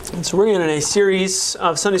And so we're in a series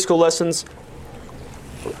of Sunday school lessons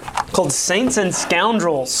called Saints and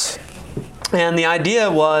Scoundrels. And the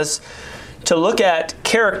idea was to look at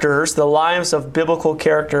characters, the lives of biblical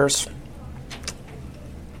characters,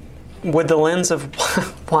 with the lens of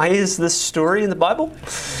why is this story in the Bible?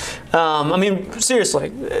 Seriously,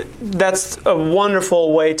 that's a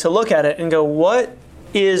wonderful way to look at it and go, what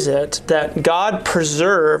is it that God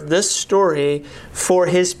preserved this story for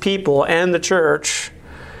His people and the church?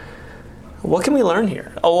 What can we learn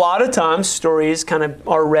here? A lot of times stories kind of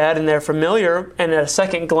are read and they're familiar, and at a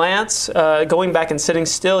second glance, going back and sitting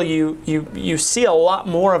still, you see a lot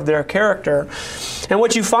more of their character. And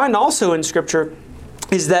what you find also in Scripture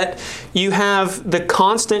is that you have the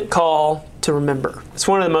constant call to remember. It's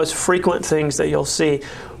one of the most frequent things that you'll see.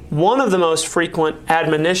 One of the most frequent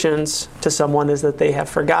admonitions to someone is that they have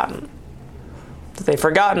forgotten. That they've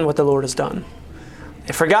forgotten what the Lord has done.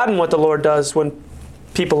 They've forgotten what the Lord does when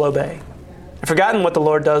people obey. They've forgotten what the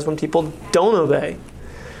Lord does when people don't obey.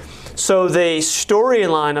 So the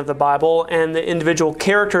storyline of the Bible and the individual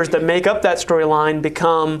characters that make up that storyline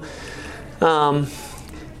become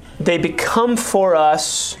for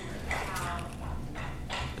us,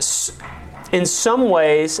 in some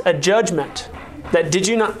ways, a judgment. That did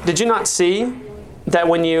you not see that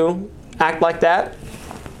when you act like that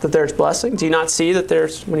there's blessing? Do you not see that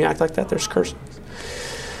when you act like that, there's curses?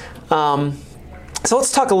 So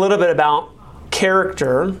let's talk a little bit about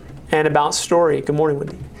character and about story. Good morning,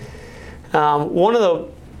 Wendy. One of the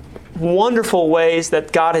wonderful ways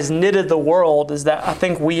that God has knitted the world is that I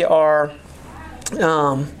think we are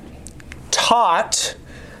taught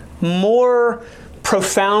more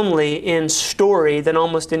profoundly in story than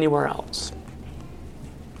almost anywhere else.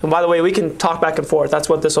 And by the way, we can talk back and forth. That's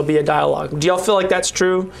what this will be, a dialogue. Do y'all feel like that's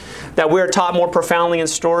true? That we're taught more profoundly in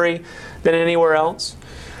story than anywhere else?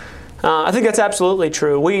 I think that's absolutely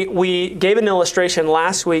true. We gave an illustration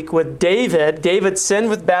last week with David. David sinned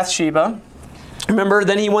with Bathsheba. Remember,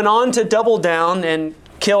 then he went on to double down and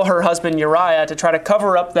kill her husband Uriah to try to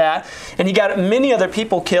cover up that. And he got many other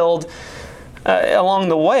people killed along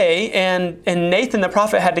the way. And Nathan the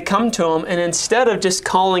prophet had to come to him. And instead of just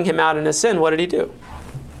calling him out in his sin, what did he do?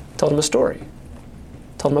 Told him a story.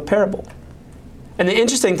 Told him a parable. And the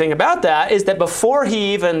interesting thing about that is that before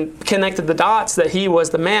he even connected the dots that he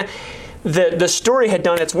was the man, the story had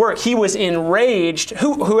done its work. He was enraged.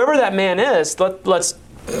 Whoever that man is, let's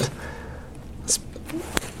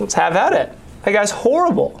have at it. That guy's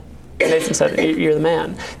horrible. Nathan said, "You're the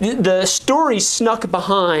man." The story snuck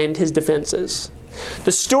behind his defenses.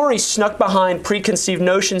 The story snuck behind preconceived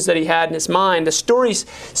notions that he had in his mind. The stories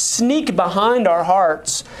sneak behind our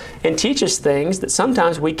hearts and teach us things that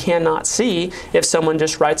sometimes we cannot see if someone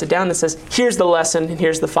just writes it down and says, here's the lesson and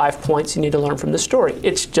here's the 5 points you need to learn from the story.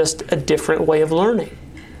 It's just a different way of learning.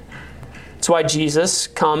 That's why Jesus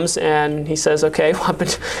comes and he says, okay, well, I've been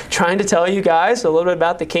trying to tell you guys a little bit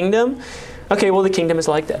about the kingdom. Okay, well, the kingdom is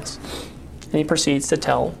like this. And he proceeds to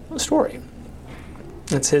tell a story.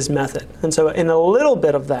 That's his method. And so in a little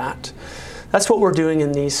bit of that, that's what we're doing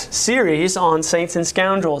in these series on Saints and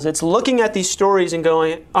Scoundrels. It's looking at these stories and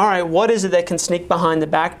going, all right, what is it that can sneak behind the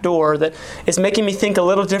back door that is making me think a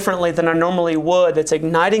little differently than I normally would, that's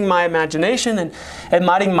igniting my imagination and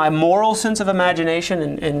igniting my moral sense of imagination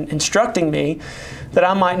and instructing me that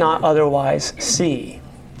I might not otherwise see.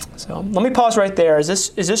 So let me pause right there. Is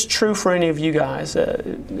this true for any of you guys?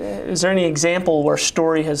 Is there any example where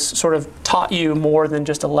story has sort of taught you more than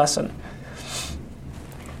just a lesson?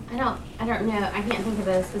 I don't know. I can't think of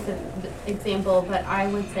a specific example, but I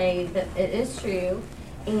would say that it is true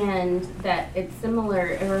and that it's similar.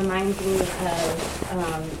 It reminds me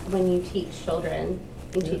of when you teach children.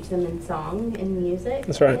 You teach them in song and music.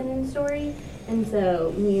 That's right. And in story. And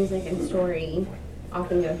so music and story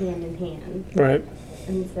often go hand in hand. Right.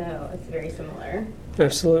 And so it's very similar.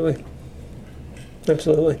 Absolutely.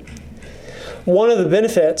 Absolutely. One of the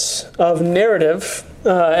benefits of narrative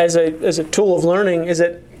as a tool of learning is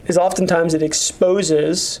oftentimes it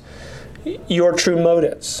exposes your true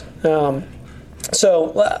motives.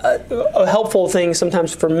 So a helpful thing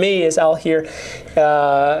sometimes for me is I'll hear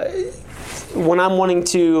when I'm wanting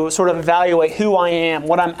to sort of evaluate who I am,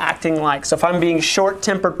 what I'm acting like. So if I'm being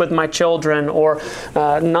short-tempered with my children or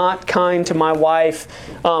not kind to my wife,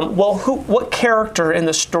 what character in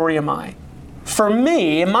the story am I? For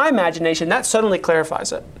me, in my imagination, that suddenly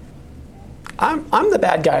clarifies it. I'm the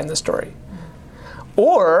bad guy in the story.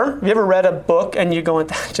 Or, have you ever read a book and you're going,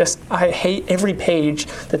 I hate every page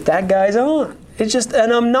that guy's on. It's just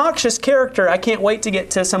an obnoxious character. I can't wait to get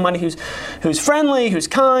to somebody who's friendly, who's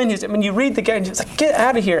kind. When you read the guy, it's like, get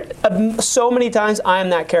out of here. So many times I am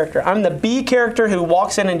that character. I'm the B character who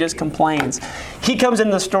walks in and just complains. He comes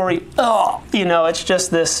into the story, it's just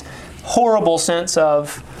this horrible sense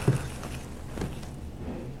of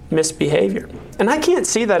misbehavior. And I can't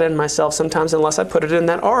see that in myself sometimes unless I put it in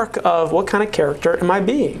that arc of what kind of character am I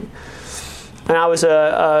being. And I was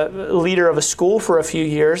a leader of a school for a few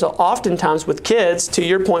years. Oftentimes with kids, to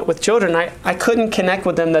your point with children, I couldn't connect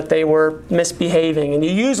with them that they were misbehaving. And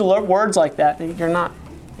you use words like that. You're not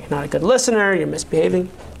a good listener, you're misbehaving.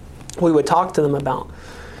 We would talk to them about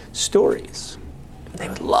stories. They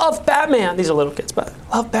would love Batman. These are little kids, but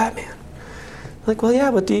love Batman. Like, well,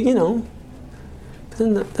 yeah, but but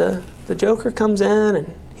then the Joker comes in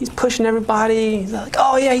and he's pushing everybody. He's like,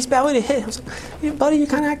 oh yeah, he's bad way to hit. I was like, yeah, buddy, you're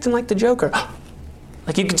kind of acting like the Joker.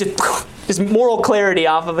 Like you could just moral clarity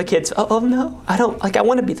off of a kid's, oh no, I don't, I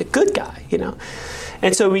want to be the good guy,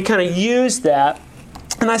 And so we kind of use that.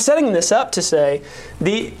 And I'm setting this up to say,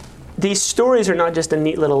 these stories are not just a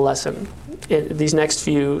neat little lesson in these next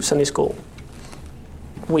few Sunday school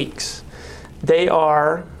weeks. They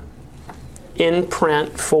are in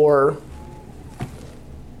print for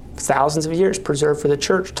thousands of years, preserved for the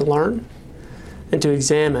church to learn and to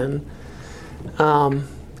examine.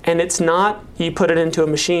 And it's not you put it into a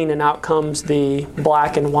machine and out comes the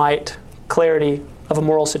black and white clarity of a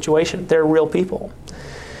moral situation. They're real people.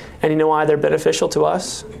 And you know why they're beneficial to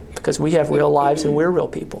us? Because we have real lives and we're real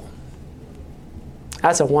people.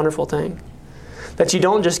 That's a wonderful thing. That you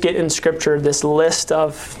don't just get in Scripture this list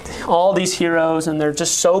of all these heroes and they're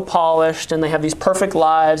just so polished and they have these perfect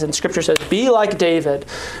lives, and Scripture says, be like David,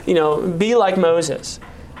 be like Moses.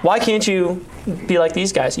 Why can't you be like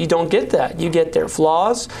these guys? You don't get that. You get their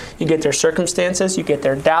flaws, you get their circumstances, you get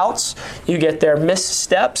their doubts, you get their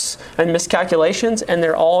missteps and miscalculations, and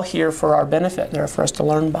they're all here for our benefit. They're for us to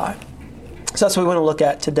learn by. So that's what we want to look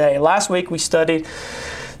at today. Last week we studied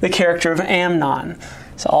the character of Amnon.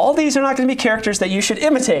 So all these are not going to be characters that you should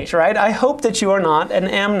imitate, right? I hope that you are not an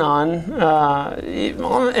Amnon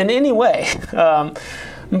in any way.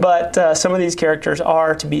 But some of these characters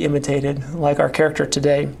are to be imitated, like our character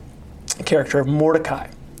today, the character of Mordecai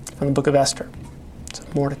from the book of Esther. So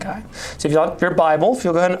Mordecai. So if you have your Bible, if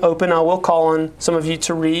you'll go ahead and open, I will call on some of you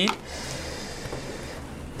to read.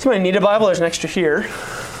 If you might need a Bible, there's an extra here.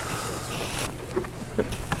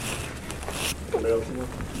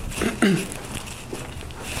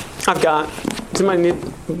 I've got. Somebody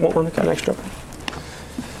want one? Got an extra.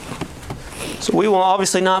 So we will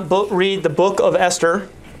obviously not read the book of Esther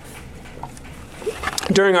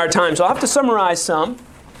during our time. So I'll have to summarize some,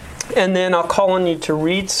 and then I'll call on you to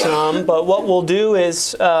read some. But what we'll do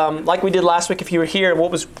is, like we did last week if you were here,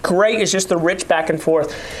 what was great is just the rich back and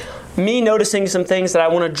forth. Me noticing some things that I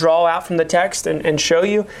want to draw out from the text and show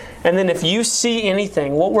you. And then if you see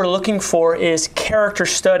anything, what we're looking for is character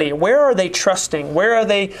study. Where are they trusting? Where are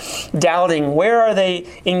they doubting? Where are they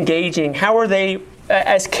engaging? How are they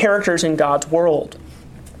as characters in God's world?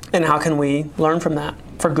 And how can we learn from that,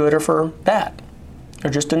 for good or for bad? Or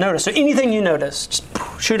just to notice. So anything you notice, just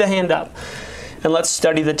shoot a hand up. And let's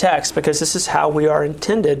study the text, because this is how we are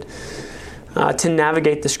intended to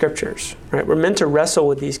navigate the Scriptures. Right? We're meant to wrestle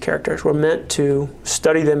with these characters. We're meant to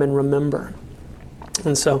study them and remember.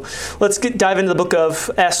 And so let's dive into the book of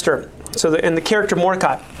Esther. So and the character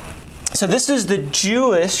Mordecai. So this is the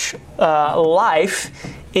Jewish life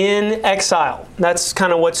in exile. That's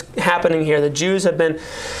kind of what's happening here. The Jews have been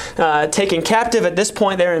taken captive. At this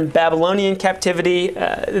point, they're in Babylonian captivity.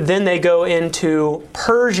 Then they go into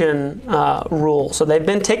Persian rule. So they've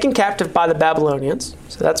been taken captive by the Babylonians.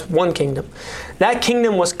 So that's one kingdom. That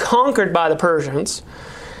kingdom was conquered by the Persians.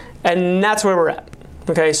 And that's where we're at.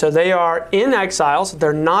 Okay, so they are in exiles.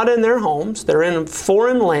 They're not in their homes. They're in a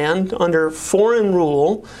foreign land under foreign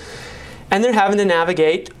rule. And they're having to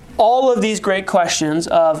navigate all of these great questions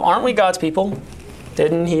of, aren't we God's people?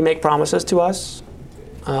 Didn't He make promises to us?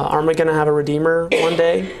 Aren't we going to have a Redeemer one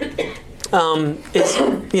day?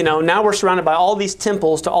 Now we're surrounded by all these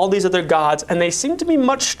temples to all these other gods, and they seem to be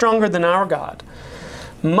much stronger than our God.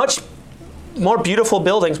 Much more beautiful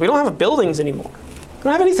buildings. We don't have buildings anymore. We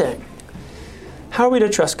don't have anything. How are we to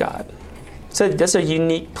trust God? So that's a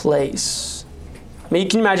unique place. I mean, you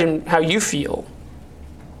can imagine how you feel.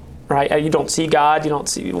 Right? You don't see God. You don't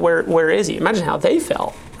see where is He? Imagine how they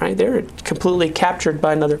felt. Right? They're completely captured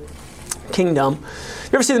by another kingdom.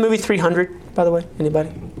 You ever see the movie 300? By the way,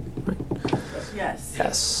 anybody? Right.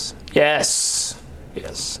 Yes. Yes.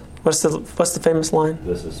 What's the famous line?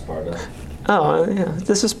 This is Sparta. Oh yeah,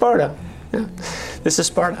 this is Sparta. Yeah. This is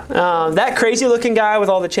Sparta. That crazy looking guy with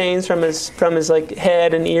all the chains from his like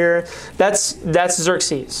head and ear, that's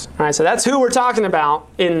Xerxes. All right, so that's who we're talking about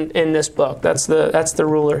in this book. That's the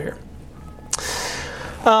ruler here.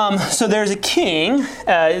 So there's a king.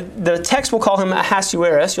 The text will call him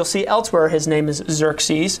Ahasuerus. You'll see elsewhere his name is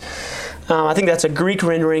Xerxes. I think that's a Greek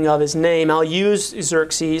rendering of his name. I'll use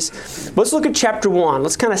Xerxes. Let's look at chapter 1.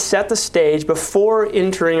 Let's kind of set the stage before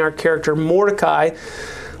entering our character Mordecai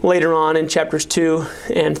later on in chapters 2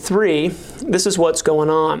 and 3. This is what's going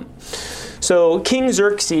on. So King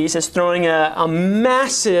Xerxes is throwing a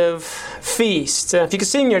massive feast. If you can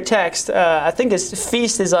see in your text, I think his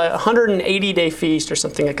feast is a 180-day feast or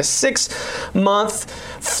something, like a 6-month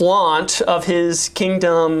flaunt of his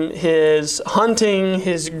kingdom, his hunting,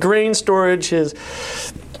 his grain storage,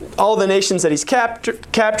 all the nations that he's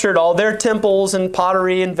captured, all their temples and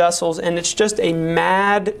pottery and vessels, and it's just a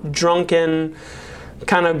mad, drunken,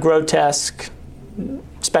 kind of grotesque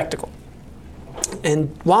spectacle.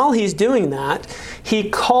 And while he's doing that, he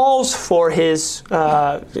calls for his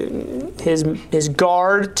guard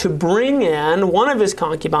to bring in one of his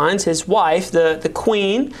concubines, his wife, the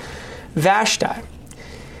queen, Vashti,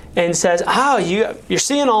 and says, you're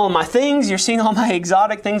seeing all of my things, you're seeing all my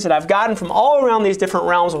exotic things that I've gotten from all around these different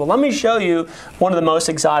realms. Well, let me show you one of the most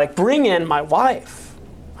exotic. Bring in my wife.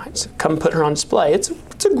 Right, so come put her on display. It's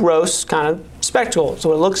a gross kind of spectacle. That's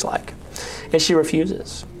what it looks like. And she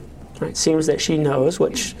refuses. Right? Seems that she knows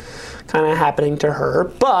what's kind of happening to her,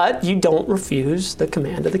 but you don't refuse the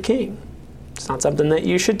command of the king. It's not something that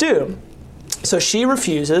you should do. So she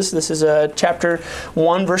refuses. This is chapter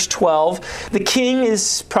 1, verse 12. The king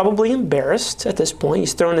is probably embarrassed at this point.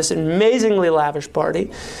 He's thrown this amazingly lavish party,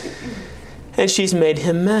 and she's made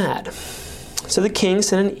him mad. So the king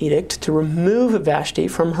sent an edict to remove Vashti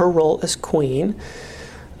from her role as queen.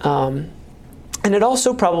 And it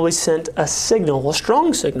also probably sent a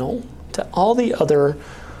strong signal, to all the other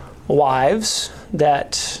wives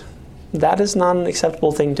that is not an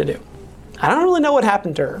acceptable thing to do. I don't really know what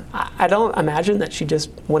happened to her. I don't imagine that she just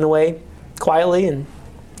went away quietly and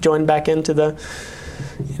joined back into the,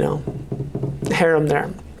 harem there.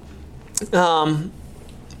 But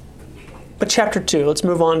chapter 2, let's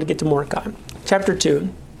move on to get to Mordecai. Chapter 2,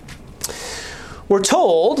 we're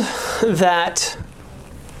told that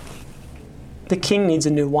the king needs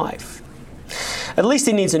a new wife. At least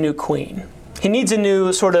he needs a new queen. He needs a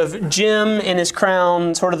new sort of gem in his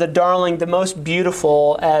crown, sort of the darling, the most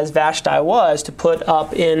beautiful as Vashti was, to put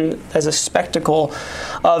up in as a spectacle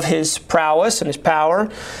of his prowess and his power.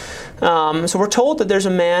 So we're told that there's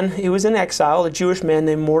a man who was in exile, a Jewish man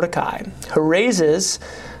named Mordecai, who raises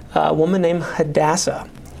a woman named Hadassah.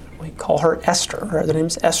 We call her Esther. Her other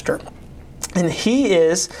name's Esther. And he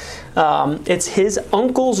is, it's his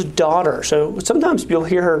uncle's daughter. So sometimes you'll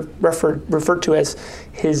hear her referred to as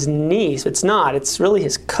his niece. It's not. It's really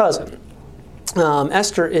his cousin.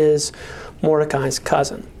 Esther is Mordecai's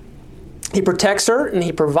cousin. He protects her and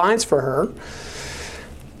he provides for her.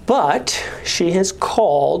 But she is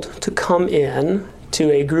called to come in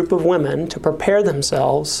to a group of women to prepare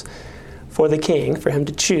themselves for the king, for him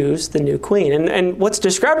to choose the new queen. And what's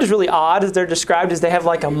described as really odd is they're described as they have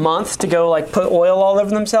like a month to go like put oil all over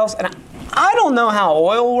themselves. And I don't know how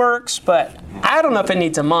oil works, but I don't know if it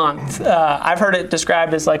needs a month. I've heard it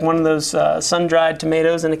described as like one of those sun-dried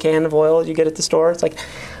tomatoes in a can of oil you get at the store. It's like,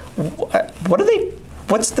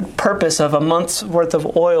 what's the purpose of a month's worth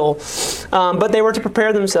of oil? But they were to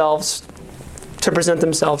prepare themselves to present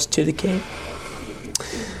themselves to the king.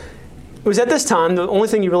 It was at this time, the only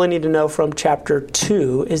thing you really need to know from chapter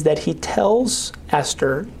 2 is that he tells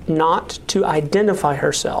Esther not to identify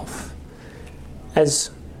herself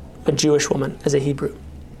as a Jewish woman, as a Hebrew.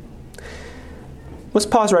 Let's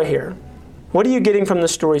pause right here. What are you getting from the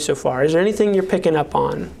story so far? Is there anything you're picking up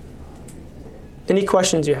on? Any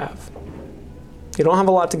questions you have? You don't have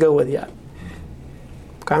a lot to go with yet.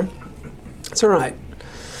 Okay? That's all right.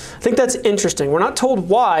 I think that's interesting. We're not told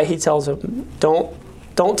why he tells him, don't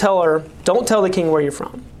tell the king where you're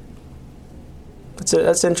from.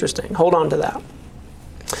 That's interesting. Hold on to that.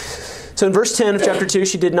 So in verse 10 of chapter 2,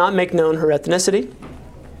 she did not make known her ethnicity.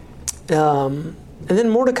 And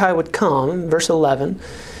then Mordecai would come, verse 11,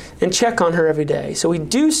 and check on her every day. So we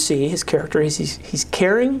do see his character. He's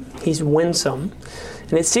caring, he's winsome,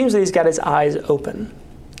 and it seems that he's got his eyes open.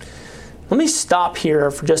 Let me stop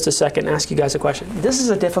here for just a second and ask you guys a question. This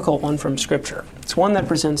is a difficult one from Scripture. It's one that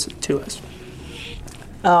presents it to us.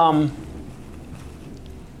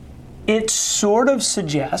 It sort of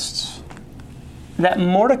suggests that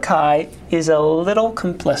Mordecai is a little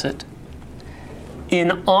complicit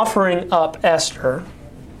in offering up Esther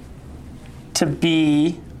to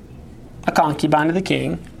be a concubine of the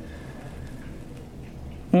king,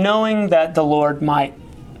 knowing that the Lord might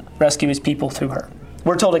rescue his people through her.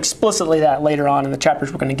 We're told explicitly that later on in the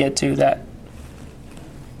chapters we're going to get to, that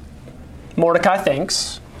Mordecai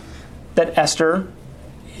thinks that Esther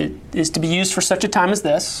is to be used for such a time as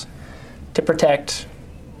this to protect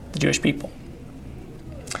the Jewish people.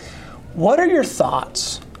 What are your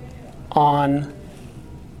thoughts on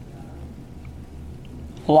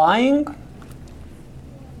lying,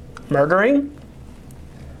 murdering,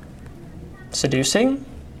 seducing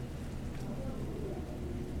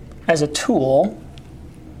as a tool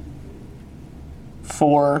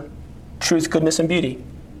for truth, goodness, and beauty?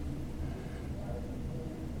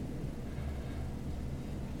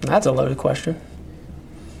 That's a loaded question.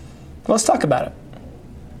 Let's talk about it.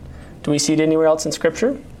 Do we see it anywhere else in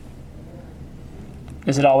Scripture?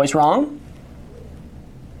 Is it always wrong?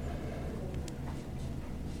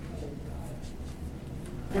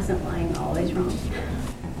 Isn't lying always wrong?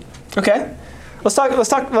 Okay. Let's talk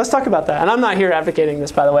about that. And I'm not here advocating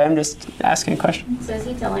this, by the way. I'm just asking questions. So is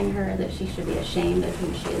he telling her that she should be ashamed of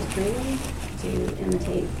who she is truly, to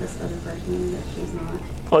imitate this other person that she's not?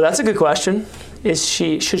 Oh, that's a good question.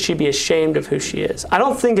 Should she be ashamed of who she is? I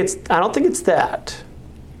don't think it's that.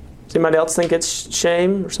 Does anybody else think it's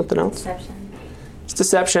shame or something else? Deception. It's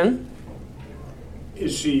deception.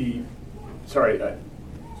 Is she, sorry,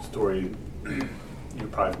 story, you're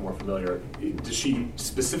probably more familiar. Does she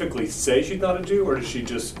specifically say she's not a Jew, or does she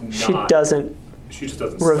just not? She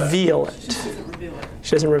doesn't reveal it. She doesn't reveal it.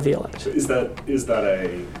 She doesn't reveal it. So is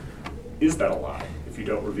that a lie? If you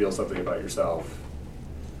don't reveal something about yourself,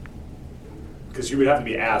 because you would have to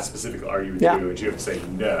be asked specifically, are you a Jew, and you have to say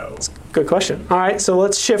no. Good question. All right, so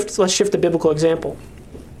let's shift the biblical example.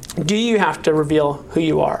 Do you have to reveal who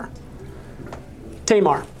you are?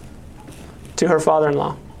 Tamar, to her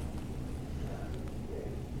father-in-law.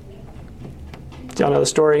 Do y'all know the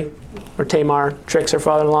story where Tamar tricks her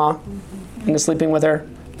father-in-law into sleeping with her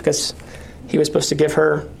because he was supposed to give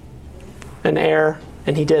her an heir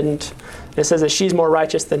and he didn't? And it says that she's more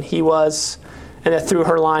righteous than he was, and that through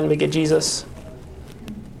her line we get Jesus.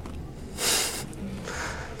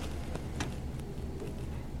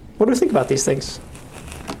 What do we think about these things?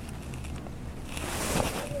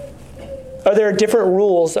 Are there different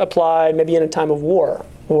rules apply maybe in a time of war?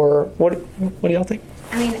 Or what do y'all think?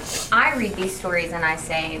 I mean, I read these stories and I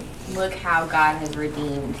say, look how God has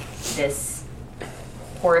redeemed this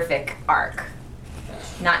horrific arc.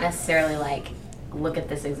 Not necessarily like, look at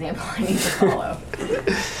this example I need to follow.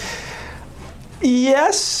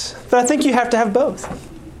 Yes, but I think you have to have both.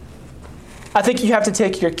 I think you have to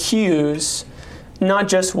take your cues, not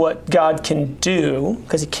just what God can do,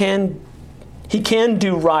 because He can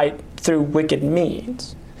do right through wicked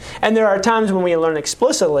means. And there are times when we learn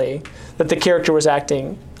explicitly that the character was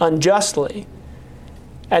acting unjustly.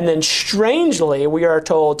 And then strangely, we are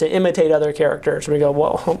told to imitate other characters. We go,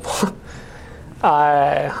 well,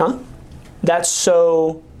 that's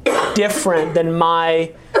so different than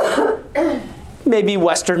my maybe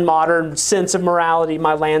Western modern sense of morality,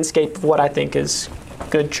 my landscape of what I think is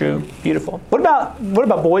good, true, beautiful. What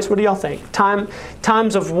about boys? What do y'all think?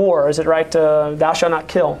 Times of war, is it right to thou shalt not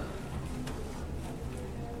kill?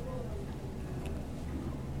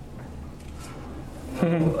 I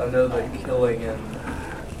know that killing, and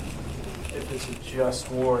if it's a just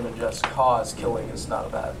war and a just cause, killing is not a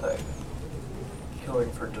bad thing.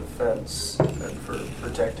 Killing for defense and for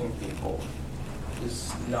protecting people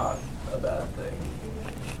is not a bad thing.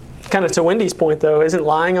 Kind of to Wendy's point, though, isn't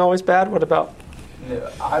lying always bad? What about? No,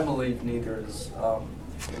 I believe neither is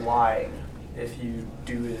lying if you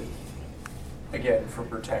do it, again, for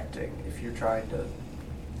protecting. If you're trying to,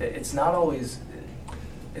 it's not always,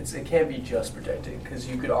 it can't be just protecting, because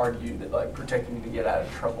you could argue that like protecting to get out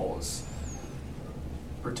of trouble is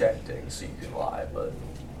protecting, so you can lie, but.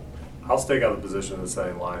 I'll stake out the position of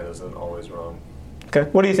saying lying isn't always wrong. Okay,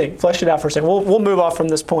 what do you think? Flesh it out for a second. We'll move off from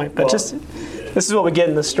this point, but this is what we get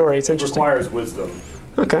in this story. It's interesting. It requires wisdom.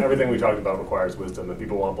 Okay. Everything we talked about requires wisdom, and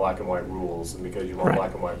people want black and white rules, and because you want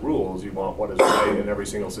black and white rules, you want what is right in every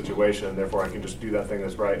single situation, therefore I can just do that thing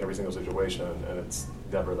that's right in every single situation, and it's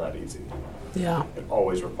never that easy. Yeah. It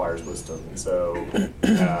always requires wisdom. And so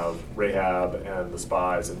you have Rahab and the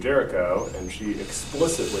spies in Jericho, and she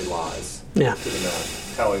explicitly lies to the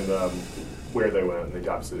men, telling them where they went, and they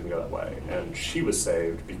obviously didn't go that way. And she was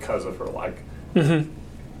saved because of her, And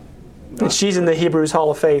she's in the Hebrews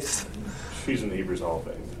Hall of Faith. She's in the Hebrews Hall of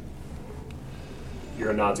Faith. You're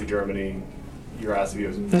in Nazi Germany, you're asked to be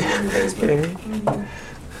in your basement.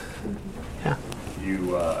 Yeah.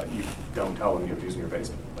 You don't tell them you have to use in your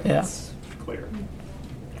basement. It's clear.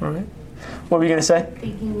 All right. What were you going to say?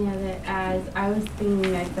 Thinking of it as, I was thinking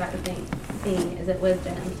the exact same thing, is it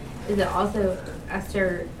wisdom? Is it also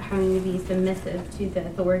Esther having to be submissive to the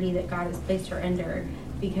authority that God has placed her under,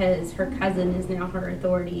 because her cousin is now her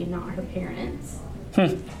authority and not her parents?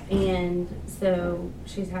 And so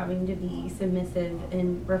she's having to be submissive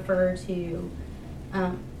and refer to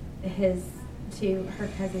her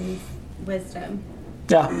cousin's wisdom.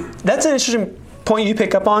 Yeah, that's an interesting point you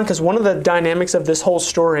pick up on, because one of the dynamics of this whole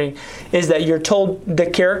story is that you're told the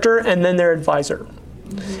character and then their advisor.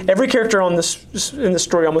 Mm-hmm. Every character in the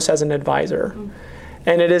story almost has an advisor. Mm-hmm.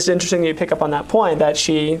 And it is interesting that you pick up on that point, that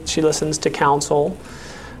she listens to counsel.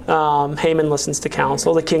 Haman listens to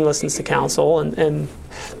counsel. The king listens to counsel.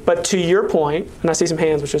 But to your point, and I see some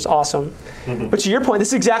hands, which is awesome, but to your point, this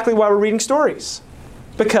is exactly why we're reading stories.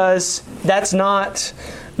 Because that's not...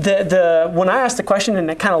 when I ask the question and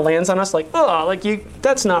it kind of lands on us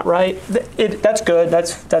that's not right. That's good.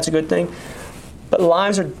 That's a good thing. But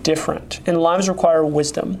lives are different, and lives require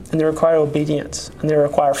wisdom, and they require obedience, and they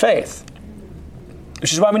require faith.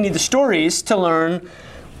 Which is why we need the stories to learn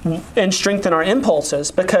and strengthen our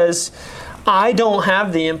impulses, because I don't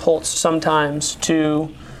have the impulse sometimes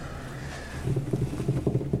to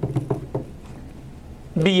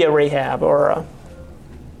be a Rahab or a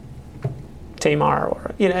Tamar,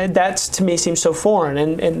 or that to me seems so foreign,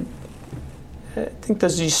 and I think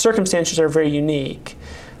these circumstances are very unique.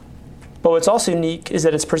 But what's also unique is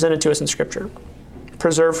that it's presented to us in Scripture,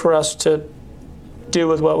 preserved for us to do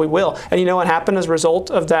with what we will. And you know what happened as a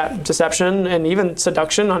result of that deception and even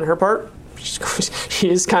seduction on her part?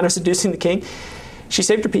 She is kind of seducing the king. She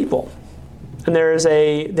saved her people, and there is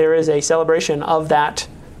a celebration of that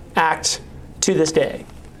act to this day.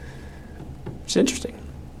 It's interesting.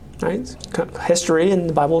 Right? History in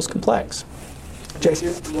the Bible is complex.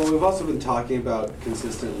 Jason? Well, we've also been talking about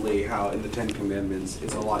consistently how in the Ten Commandments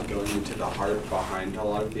it's a lot going into the heart behind a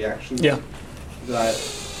lot of the actions. Yeah. That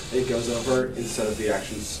it goes over instead of the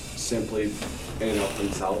actions simply in and of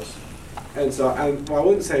themselves. And so what I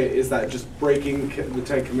wouldn't say is that just breaking the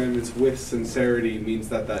Ten Commandments with sincerity means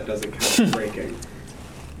that doesn't count as breaking.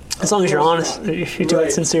 As long as you're honest, you do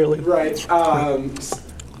it sincerely. Right. I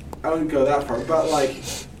wouldn't go that far,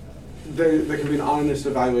 but there can be an honest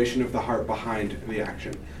evaluation of the heart behind the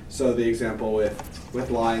action. So the example with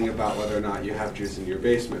lying about whether or not you have juice in your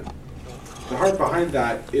basement. The heart behind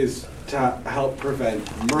that is to help prevent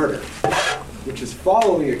murder, which is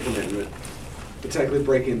following a commandment, but technically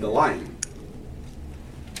breaking the lying.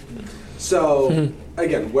 So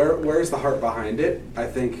again, where's the heart behind it? I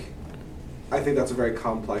think that's a very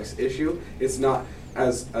complex issue. It's not,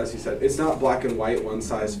 as you said, it's not black and white, one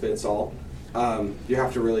size fits all. You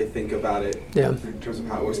have to really think about it in terms of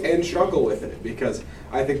how it works and struggle with it, because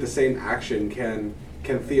I think the same action can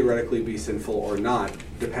theoretically be sinful or not,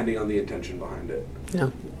 depending on the intention behind it. Yeah,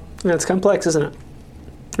 it's complex, isn't it?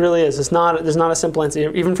 It really is. There's not a simple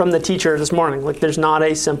answer. Even from the teacher this morning, there's not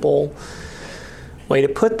a simple way to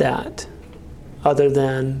put that, other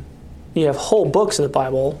than you have whole books in the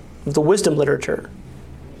Bible, the wisdom literature.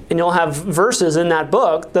 And you'll have verses in that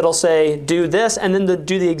book that'll say, do this, and then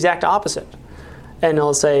do the exact opposite. And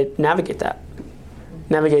it'll say, navigate that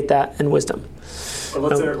in wisdom. Well,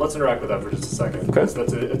 let's interact with that for just a second. Okay.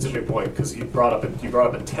 That's an interesting point, because you brought up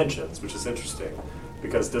intentions, which is interesting.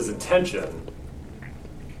 Because does intention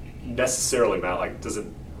necessarily matter? Does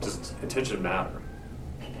intention matter?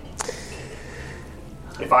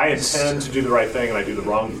 If I intend to do the right thing and I do the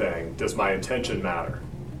wrong thing, does my intention matter?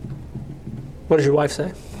 What does your wife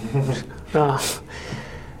say?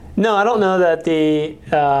 No, I don't know that the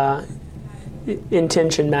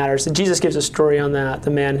intention matters. Jesus gives a story on that: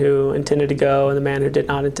 the man who intended to go and the man who did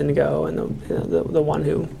not intend to go, and the one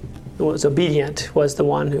who was obedient was the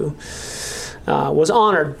one who was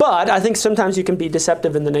honored. But I think sometimes you can be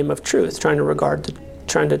deceptive in the name of truth, trying to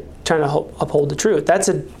uphold the truth.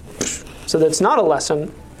 So that's not a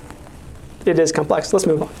lesson. It is complex. Let's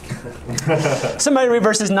move on. Somebody read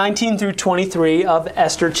verses 19 through 23 of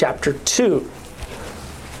Esther chapter 2.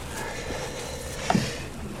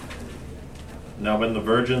 Now when the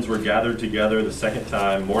virgins were gathered together the second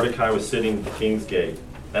time, Mordecai was sitting at the king's gate.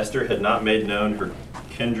 Esther had not made known her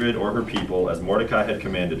kindred or her people, as Mordecai had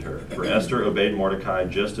commanded her, for Esther obeyed Mordecai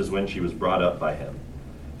just as when she was brought up by him.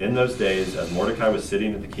 In those days, as Mordecai was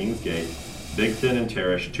sitting at the king's gate, Bigthan and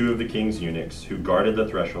Teresh, two of the king's eunuchs, who guarded the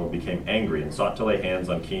threshold, became angry and sought to lay hands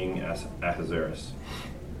on King Ahasuerus.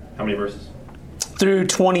 How many verses? Through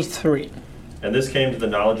 23. And this came to the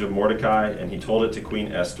knowledge of Mordecai, and he told it to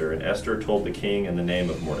Queen Esther, and Esther told the king in the name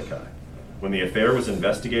of Mordecai. When the affair was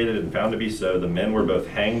investigated and found to be so, the men were both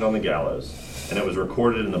hanged on the gallows. and it was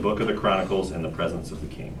recorded in the book of the Chronicles in the presence of the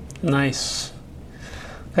king. Nice.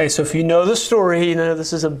 Okay, so if you know the story, you know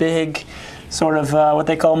this is a big sort of what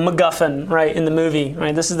they call MacGuffin, right, in the movie.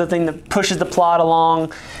 Right, this is the thing that pushes the plot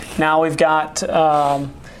along. Now we've got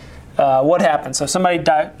what happened. So somebody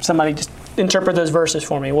just interpret those verses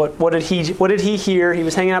for me. What did he hear? He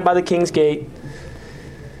was hanging out by the king's gate.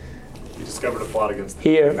 He discovered a plot against the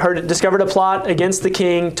king. Discovered a plot against the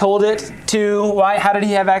king. Told it to why? How did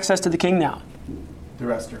he have access to the king now?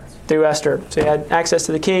 Through Esther. Through Esther. So he had access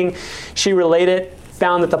to the king. She relayed it.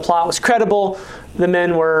 Found that the plot was credible. The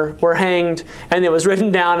men were hanged, and it was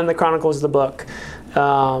written down in the Chronicles of the book.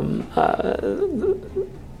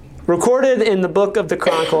 Recorded in the book of the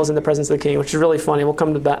Chronicles in the presence of the king, which is really funny. We'll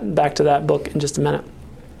come back to that book in just a minute.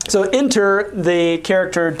 So enter the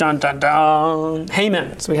character, dun dun dun,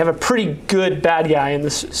 Haman. So we have a pretty good bad guy in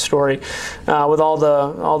this story, with all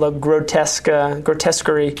the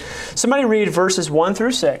grotesquerie. Somebody read verses 1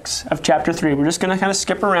 through 6 of chapter 3. We're just going to kind of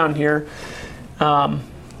skip around here,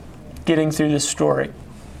 getting through this story.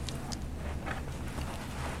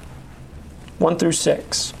 1 through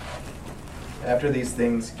 6. After these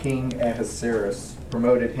things, King Ahasuerus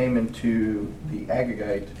promoted Haman to the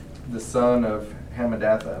Agagite, the son of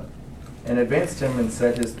Hammedatha, and advanced him and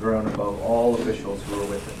set his throne above all officials who were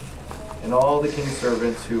with him. And all the king's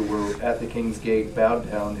servants who were at the king's gate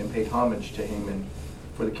bowed down and paid homage to Haman,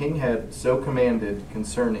 for the king had so commanded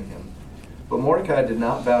concerning him. But Mordecai did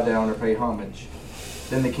not bow down or pay homage.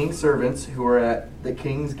 Then the king's servants who were at the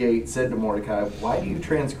king's gate said to Mordecai, "Why do you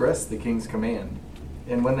transgress the king's command?"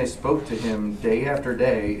 And when they spoke to him day after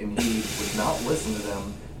day, and he would not listen to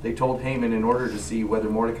them, they told Haman in order to see whether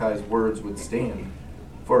Mordecai's words would stand.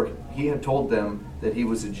 For he had told them that he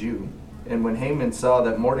was a Jew. And when Haman saw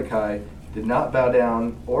that Mordecai did not bow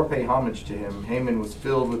down or pay homage to him, Haman was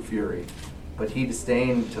filled with fury. But he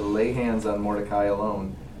disdained to lay hands on Mordecai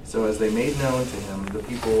alone. So as they made known to him the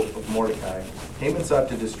people of Mordecai, Haman sought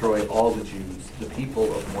to destroy all the Jews, the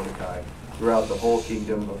people of Mordecai, throughout the whole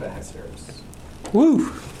kingdom of Ahasuerus.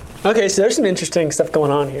 Woo! Okay, so there's some interesting stuff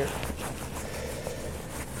going on here.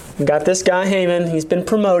 We've got this guy, Haman. He's been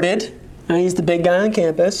promoted. And he's the big guy on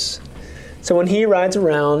campus. So when he rides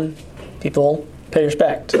around, people pay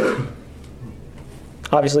respect.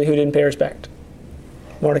 Obviously, who didn't pay respect?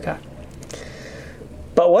 Mordecai.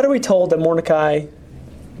 But what are we told that Mordecai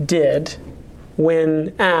did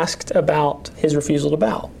when asked about his refusal to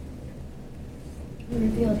bow? He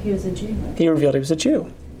revealed he was a Jew. He revealed he was a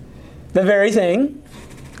Jew. The very thing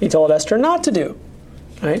he told Esther not to do.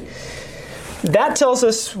 Right? That tells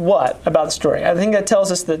us what about the story? I think that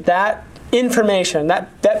tells us that information,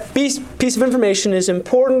 that piece of information is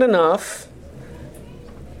important enough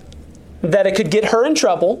that it could get her in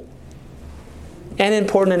trouble, and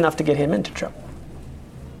important enough to get him into trouble,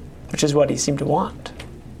 which is what he seemed to want.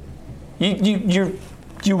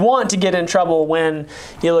 You want to get in trouble when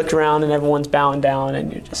you look around and everyone's bowing down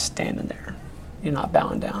and you're just standing there. You're not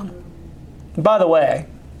bowing down. By the way,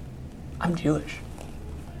 I'm Jewish.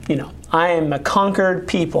 I am a conquered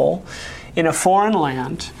people in a foreign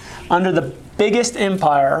land under the biggest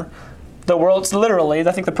empire the world's literally,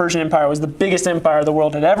 I think the Persian Empire was the biggest empire the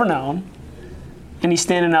world had ever known. And he's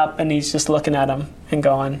standing up and he's just looking at him and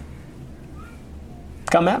going,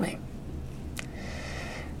 "Come at me."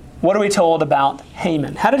 What are we told about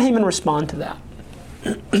Haman? How did Haman respond to that?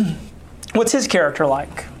 What's his character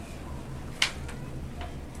like?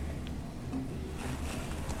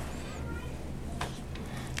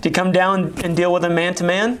 Did he come down and deal with him man to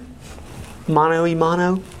man? Mano y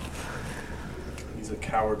mano? He's a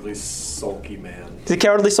cowardly, sulky man. He's a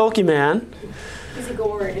cowardly, sulky man. He's a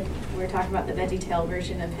gourd. We're talking about the VeggieTale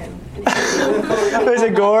version of him. He's a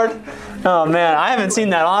gourd? Oh man, I haven't seen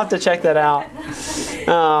that. I'll have to check that out.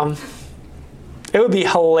 It would be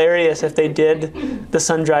hilarious if they did the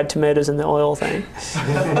sun-dried tomatoes in the oil thing.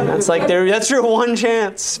 That's like that's your one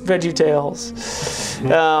chance,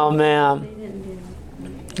 VeggieTales. Oh man.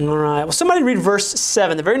 All right. Well, somebody read verse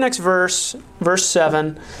 7. The very next verse, verse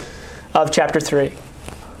 7 of chapter 3.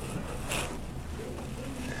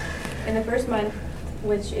 In the first month,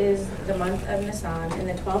 which is the month of Nisan, in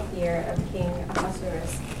the 12th year of King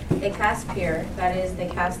Ahasuerus, they cast pur, that is, they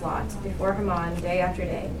cast lots, before Haman day after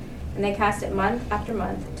day. And they cast it month after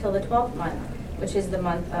month, till the 12th month, which is the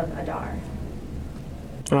month of Adar.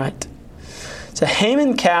 Right. So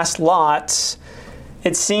Haman cast lots.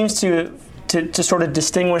 It seems to sort of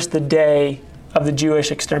distinguish the day of the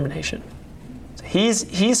Jewish extermination. So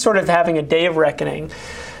he's sort of having a day of reckoning.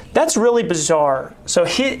 That's really bizarre. So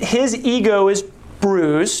his ego is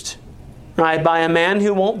bruised, right, by a man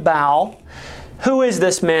who won't bow. Who is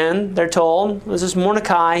this man? They're told. This is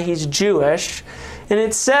Mordecai. He's Jewish. And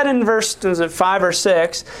it's said in verse 5 or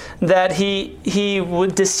 6 that he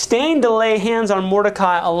would disdain to lay hands on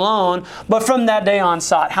Mordecai alone, but from that day on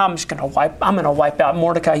sought, I'm going to wipe out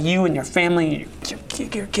Mordecai, you and your family,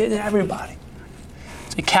 your kid, everybody.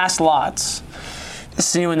 So he cast lots to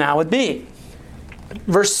see when that would be.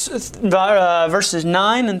 Verses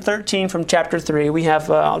 9 and 13 from chapter 3, we have,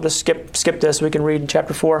 I'll just skip this so we can read in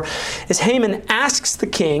chapter 4, is Haman asks the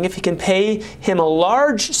king if he can pay him a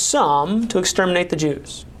large sum to exterminate the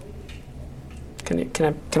Jews.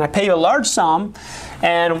 Can I pay you a large sum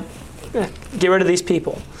and get rid of these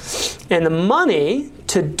people? And the money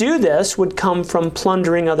to do this would come from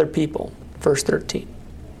plundering other people. Verse 13.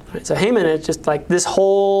 Right, so Haman is just like this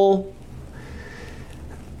whole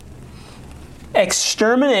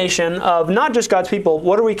extermination of not just God's people.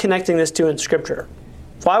 What are we connecting this to in Scripture?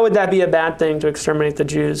 Why would that be a bad thing to exterminate the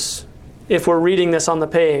Jews if we're reading this on the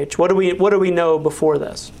page? What do we know before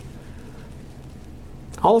this?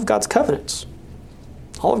 All of God's covenants.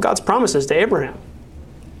 All of God's promises to Abraham.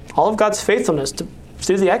 All of God's faithfulness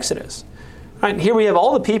through the Exodus. Right, and here we have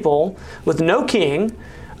all the people with no king,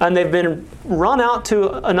 and they've been run out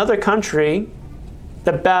to another country.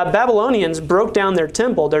 The Babylonians broke down their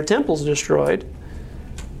temple. Their temple's destroyed.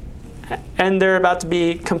 And they're about to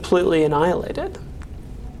be completely annihilated.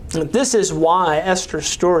 And this is why Esther's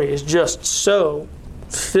story is just so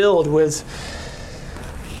filled with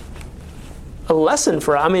a lesson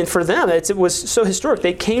for them. It was so historic.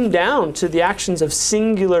 They came down to the actions of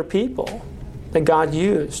singular people that God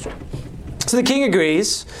used. So the king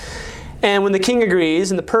agrees. And when the king agrees,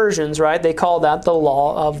 and the Persians, right, they call that the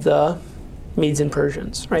law of the Medes and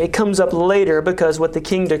Persians, right? It comes up later because what the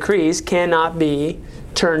king decrees cannot be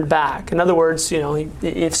turned back. In other words,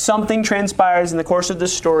 if something transpires in the course of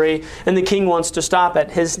this story and the king wants to stop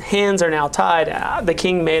it, his hands are now tied. The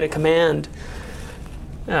king made a command.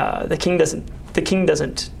 The king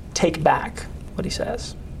doesn't take back what he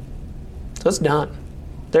says. So it's done.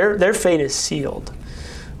 Their fate is sealed.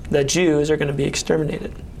 The Jews are going to be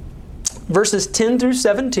exterminated. Verses 10 through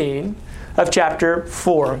 17 of chapter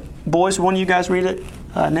 4. Boys, one of you guys read it?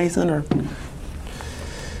 Nathan or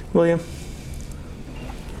William?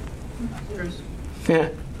 Verse? Yeah.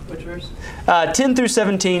 Which verse? 10 through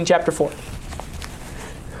 17, chapter 4.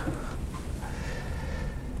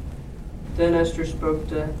 Then Esther spoke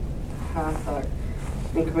to Hathach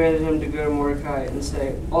and commanded him to go to Mordecai and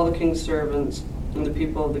say, all the king's servants and the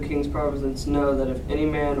people of the king's province know that if any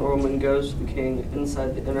man or woman goes to the king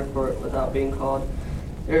inside the inner court without being called,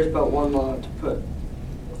 there is but one law to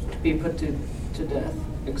be put to death,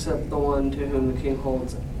 except the one to whom the king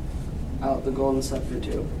holds out the golden scepter,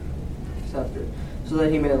 so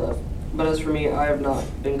that he may live. But as for me, I have not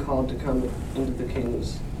been called to come into the king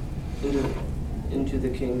these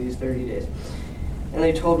 30 days. And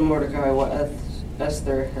they told Mordecai what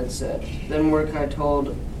Esther had said. Then Mordecai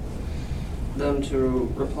told them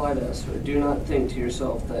to reply to Esther, do not think to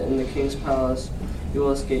yourself that in the king's palace you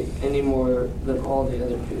will escape any more than all the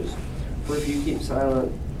other Jews. For if you keep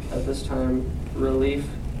silent at this time, relief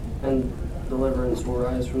and deliverance will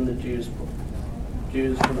rise from the Jews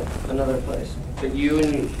from another place. But you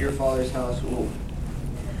and your father's house will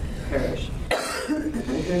perish. And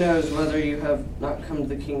who knows whether you have not come to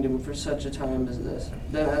the kingdom for such a time as this.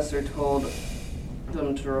 Then Esther told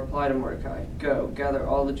them to reply to Mordecai, go, gather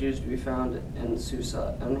all the Jews to be found in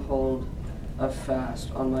Susa, and hold a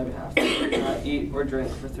fast on my behalf. Do not eat or drink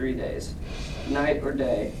for 3 days. Night or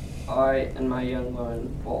day, I and my young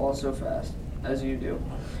woman will also fast, as you do.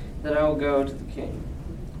 Then I will go to the king,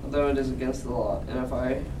 although it is against the law, and if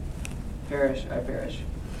I perish, I perish.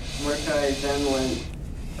 Mordecai then went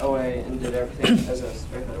away and did everything as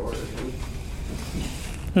Esther had ordered him.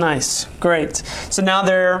 Nice, great. So now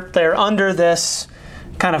they're under this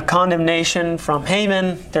kind of condemnation from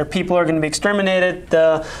Haman. Their people are going to be exterminated.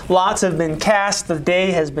 The lots have been cast. The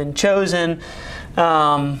day has been chosen.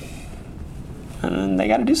 And they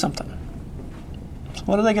got to do something. So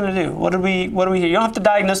what are they going to do? What do we hear? You don't have to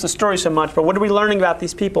diagnose the story so much, but what are we learning about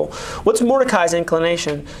these people? What's Mordecai's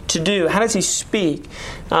inclination to do? How does he speak?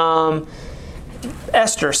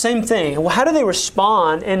 Esther, same thing. How do they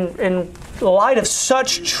respond in light of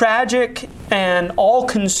such tragic and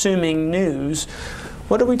all-consuming news?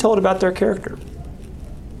 What are we told about their character?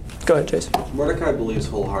 Go ahead, Jason. Mordecai believes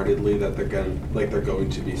wholeheartedly that they're going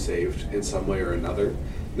to be saved in some way or another.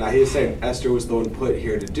 Now he's saying Esther was the one put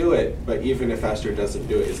here to do it, but even if Esther doesn't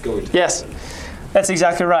do it, it's going to Yes, happen. That's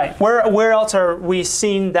exactly right. Where else are we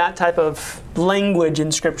seeing that type of language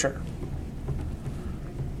in Scripture?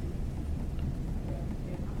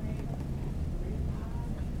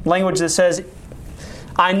 Language that says,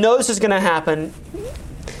 I know this is going to happen.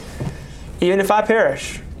 Even if I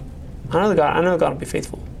perish, I know God will be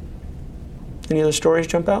faithful. Any other stories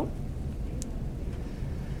jump out?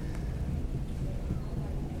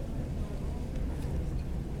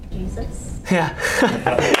 Jesus. Yeah.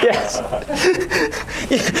 Yes.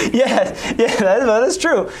 Yeah, that is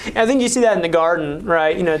true. I think you see that in the garden,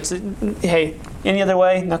 right? It's, hey, any other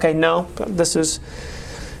way? Okay, no. This is,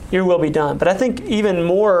 your will be done. But I think even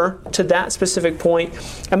more to that specific point,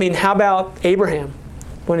 how about Abraham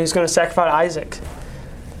when he's going to sacrifice Isaac?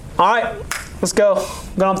 All right, let's go.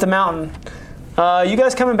 Going up the mountain. You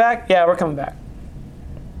guys coming back? Yeah, we're coming back.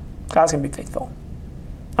 God's going to be faithful.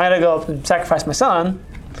 I got to go up and sacrifice my son,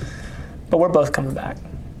 but we're both coming back.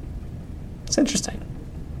 It's interesting.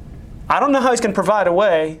 I don't know how he's going to provide a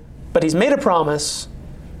way, but he's made a promise,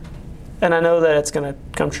 and I know that it's going to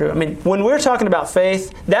come true. When we're talking about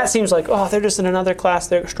faith, that seems like, they're just in another class,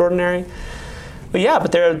 they're extraordinary.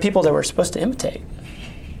 But they're the people that we're supposed to imitate.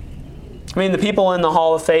 The people in the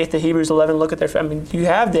Hall of Faith, the Hebrews 11, look at their. You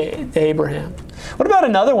have the Abraham. What about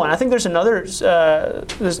another one? I think there's another.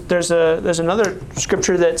 There's another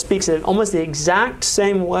scripture that speaks it almost the exact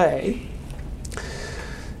same way.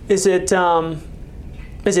 Is it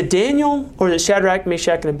Daniel or is it Shadrach,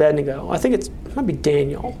 Meshach, and Abednego? I think it might be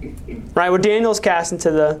Daniel, right? Where Daniel's cast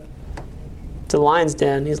into the lion's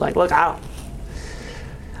den. He's like, look, I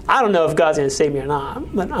don't know if God's going to save me or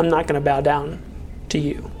not, but I'm not going to bow down to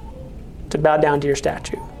you. To bow down to your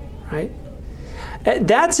statue, right?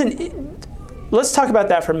 Let's talk about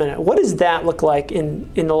that for a minute. What does that look like in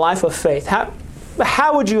the life of faith?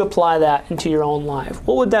 How would you apply that into your own life?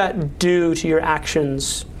 What would that do to your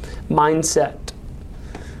actions, mindset?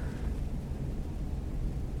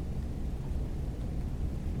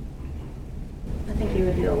 I think you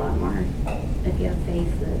would do a lot more if you have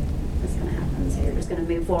faith that it's going to happen. So you're just going to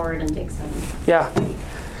move forward and take some. Yeah.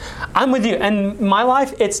 I'm with you. And my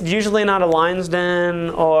life, it's usually not a lion's den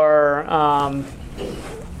or,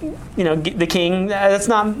 the king. That's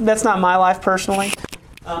not my life personally.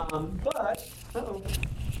 But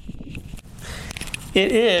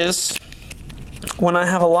it is when I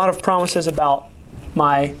have a lot of promises about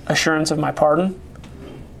my assurance of my pardon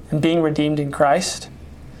and being redeemed in Christ,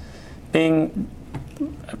 being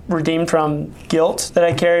redeemed from guilt that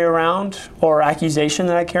I carry around or accusation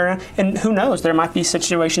that I carry around. And who knows, there might be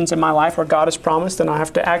situations in my life where God has promised and I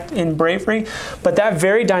have to act in bravery. But that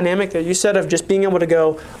very dynamic that you said of just being able to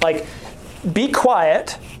go, be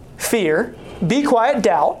quiet, fear, be quiet,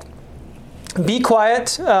 doubt, be quiet,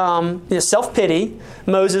 self-pity.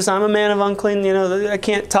 Moses, I'm a man of unclean, I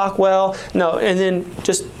can't talk well. No, and then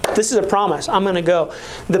just, this is a promise. I'm going to go.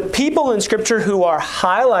 The people in Scripture who are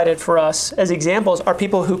highlighted for us as examples are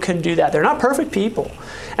people who can do that. They're not perfect people.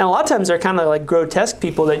 And a lot of times they're kind of like grotesque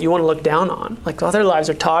people that you want to look down on. Their lives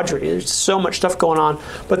are tawdry. There's so much stuff going on.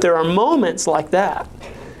 But there are moments like that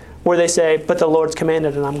where they say, but the Lord's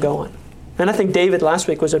commanded and I'm going. And I think David last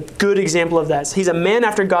week was a good example of that. He's a man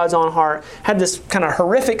after God's own heart, had this kind of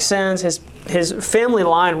horrific sins. His family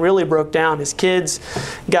line really broke down. His kids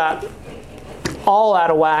got all out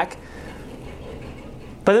of whack.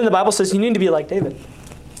 But then the Bible says you need to be like David.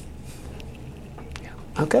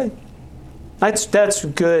 Okay. That's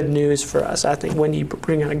good news for us, I think, when you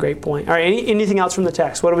bring out a great point. All right, anything else from the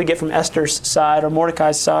text? What do we get from Esther's side or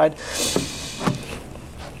Mordecai's side?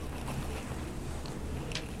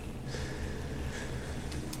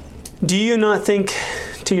 Do you not think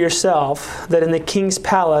to yourself that in the king's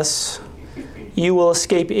palace you will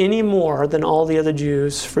escape any more than all the other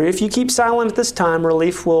Jews? For if you keep silent at this time,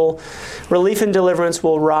 relief and deliverance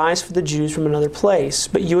will rise for the Jews from another place,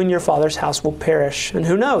 but you and your father's house will perish. And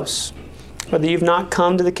who knows whether you've not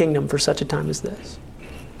come to the kingdom for such a time as this?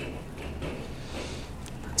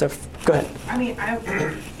 Go ahead.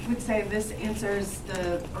 I would say this answers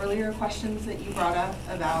the earlier questions that you brought up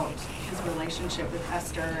about his relationship with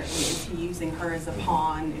Esther, and is he using her as a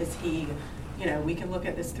pawn? Is he, we can look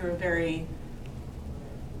at this through a very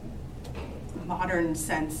modern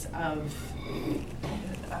sense of,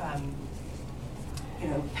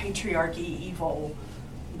 patriarchy, evil.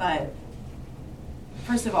 But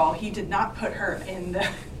first of all, he did not put her in the.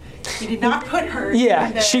 He did not put her. Yeah,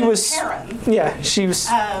 in the she was. harem. Yeah, she was.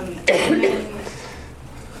 And then,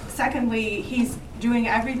 secondly, he's doing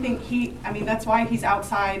everything. That's why he's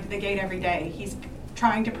outside the gate every day. He's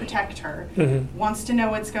trying to protect her. Mm-hmm. Wants to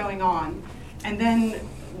know what's going on, and then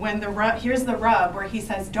when here's the rub where he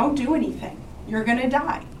says, "Don't do anything. You're going to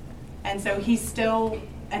die," and so he still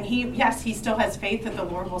has faith that the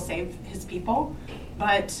Lord will save his people,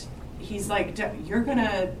 but he's like, you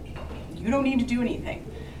don't need to do anything.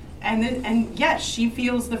 And yes, she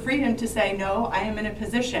feels the freedom to say, no, I am in a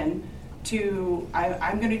position to,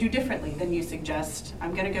 I'm going to do differently than you suggest.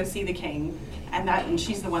 I'm going to go see the king. And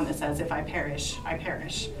she's the one that says, if I perish, I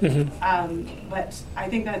perish. But I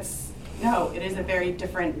think it is a very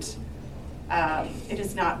different, it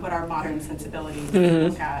is not what our modern sensibilities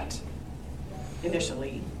look at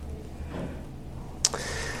initially.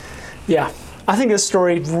 Yeah, I think this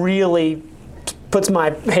story really puts my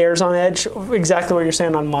hairs on edge, exactly what you're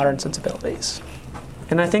saying on modern sensibilities.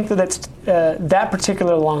 And I think that's that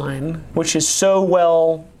particular line, which is so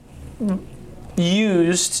well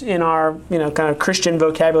used in our kind of Christian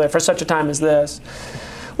vocabulary for such a time as this.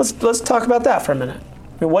 Let's talk about that for a minute.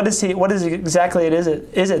 I mean, what is exactly is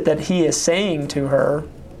it that he is saying to her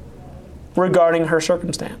regarding her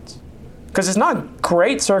circumstance? Because it's not a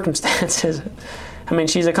great circumstance, is it? I mean,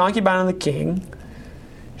 she's a concubine of the king.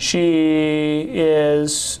 She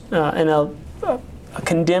is in a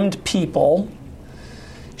condemned people.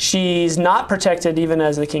 She's not protected even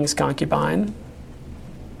as the king's concubine.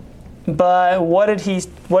 But what is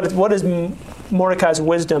Mordecai's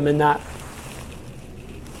wisdom in that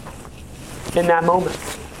moment?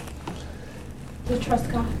 To trust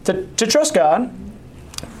God. To trust God.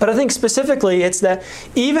 But I think specifically it's that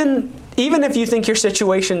even if you think your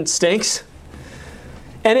situation stinks,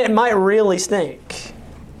 and it might really stink,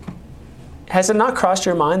 has it not crossed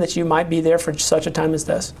your mind that you might be there for such a time as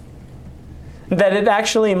this? That it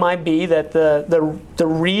actually might be that the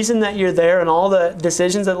reason that you're there and all the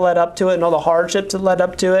decisions that led up to it and all the hardships that led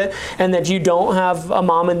up to it, and that you don't have a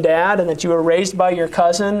mom and dad, and that you were raised by your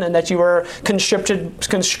cousin, and that you were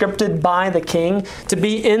conscripted by the king to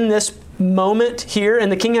be in this moment here,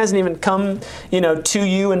 and the king hasn't even come to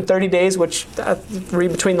you in 30 days, which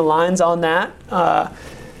read between the lines on that.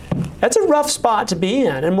 That's a rough spot to be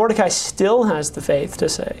in, and Mordecai still has the faith to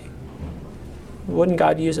say, wouldn't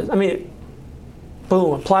God use it? I mean,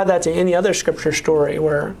 boom, apply that to any other scripture story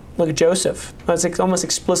where, look at Joseph. That's almost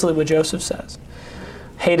explicitly what Joseph says.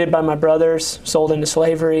 Hated by my brothers, sold into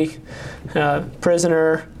slavery,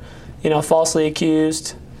 prisoner, falsely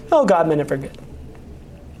accused. Oh, God meant it for good.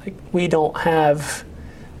 Like, we don't have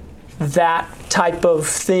that type of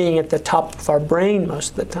thing at the top of our brain most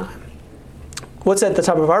of the time. What's at the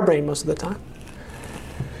top of our brain most of the time?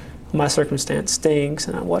 My circumstance stinks,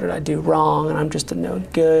 and what did I do wrong, and I'm just a no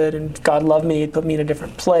good, and God loved me, He'd put me in a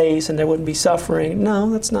different place, and there wouldn't be suffering. No,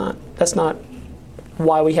 that's not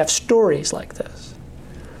why we have stories like this.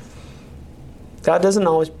 God doesn't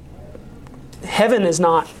always... Heaven is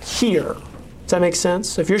not here. Does that make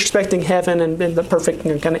sense? If you're expecting heaven and the perfect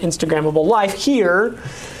kind of Instagrammable life here,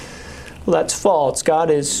 well, that's false. God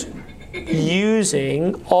is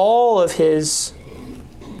using all of His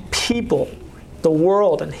people, the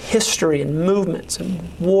world and history and movements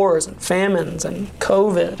and wars and famines and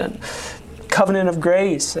COVID and covenant of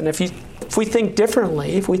grace. And if we think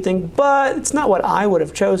differently, if we think, but it's not what I would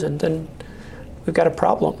have chosen, then we've got a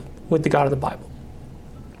problem with the God of the Bible.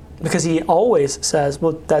 Because He always says,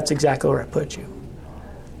 well, that's exactly where I put you.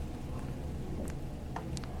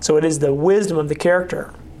 So it is the wisdom of the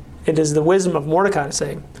character. It is the wisdom of Mordecai to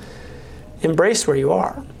say, embrace where you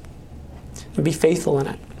are and be faithful in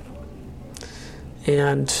it.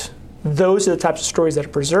 And those are the types of stories that are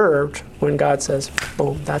preserved when God says,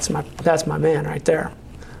 boom, that's my man right there.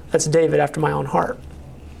 That's David after my own heart.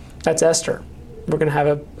 That's Esther. We're going to have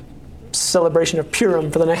a celebration of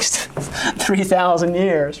Purim for the next 3,000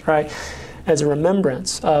 years, right? As a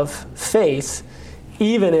remembrance of faith,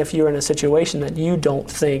 even if you're in a situation that you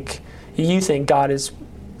think God is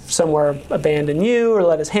somewhere abandoned you or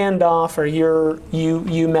let His hand off or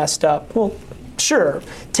you messed up. Well, sure,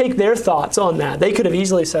 take their thoughts on that. They could have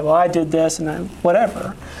easily said, well, I did this and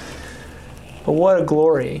whatever. But what a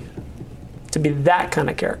glory to be that kind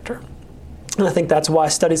of character. And I think that's why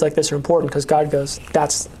studies like this are important, because God goes,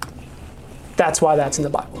 that's why that's in the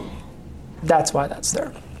Bible. That's why that's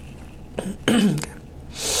there. Okay.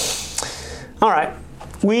 All right.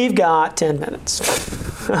 We've got 10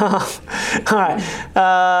 minutes. All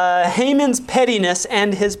right. Haman's pettiness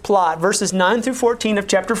and his plot. Verses 9 through 14 of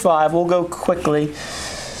chapter 5. We'll go quickly.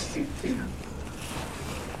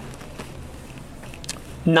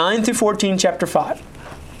 9 through 14, chapter 5.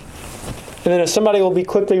 And then if somebody will be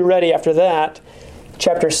quickly ready after that,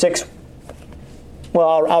 chapter 6.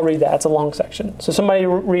 Well, I'll read that. It's a long section. So somebody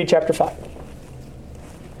read chapter 5.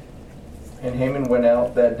 And Haman went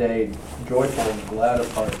out that day joyful and glad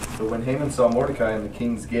of heart. But when Haman saw Mordecai in the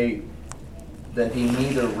king's gate, that he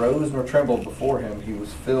neither rose nor trembled before him, he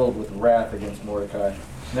was filled with wrath against Mordecai.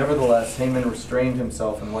 Nevertheless, Haman restrained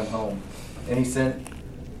himself and went home. And he sent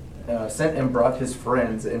and brought his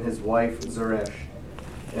friends and his wife Zeresh.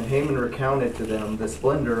 And Haman recounted to them the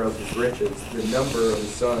splendor of his riches, the number of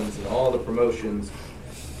his sons, and all the promotions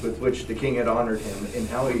with which the king had honored him, and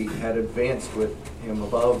how he had advanced with him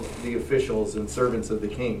above the officials and servants of the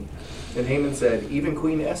king. And Haman said, "Even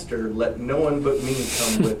Queen Esther, let no one but me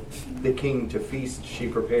come with the king to feast she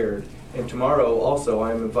prepared. And tomorrow also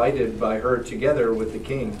I am invited by her together with the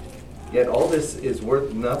king. Yet all this is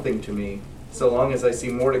worth nothing to me, so long as I see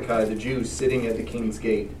Mordecai the Jew sitting at the king's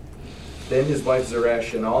gate." Then his wife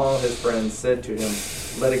Zeresh and all his friends said to him,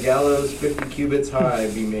 "Let a gallows 50 cubits high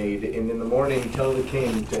be made, and in the morning tell the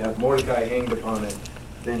king to have Mordecai hanged upon it.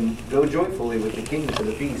 Then go joyfully with the king to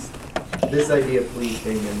the feast." This idea pleased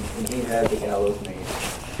Haman, and he had the gallows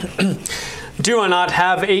made. Do I not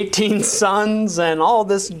have 18 sons and all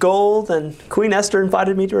this gold? And Queen Esther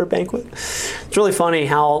invited me to her banquet. It's really funny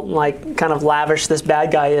how kind of lavish this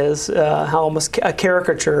bad guy is, how almost a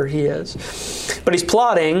caricature he is. But he's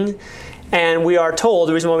plotting. And we are told,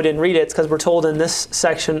 the reason why we didn't read it is because we're told in this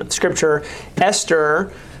section of Scripture, Esther,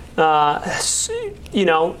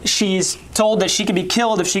 she's told that she could be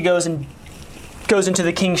killed if she goes into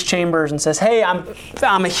the king's chambers and says, "Hey,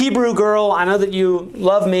 I'm a Hebrew girl. I know that you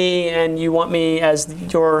love me and you want me as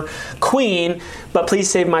your queen, but please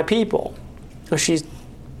save my people." So she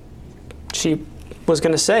was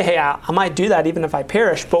going to say, "Hey, I might do that even if I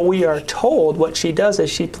perish." But we are told what she does is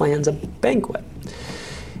she plans a banquet.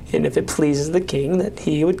 And if it pleases the king, that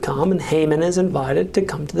he would come, and Haman is invited to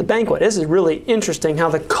come to the banquet. This is really interesting how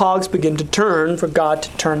the cogs begin to turn for God to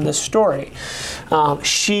turn this story.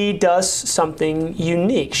 She does something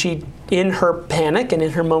unique. She, in her panic and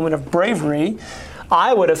in her moment of bravery,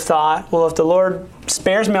 I would have thought, well, if the Lord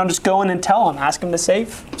spares me, I'll just go in and tell him, ask him to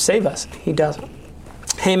save us. He doesn't.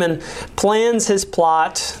 Haman plans his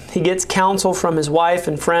plot. He gets counsel from his wife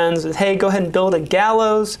and friends. Hey, go ahead and build a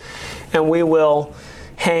gallows, and we will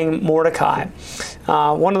hang Mordecai.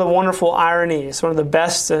 One of the wonderful ironies, one of the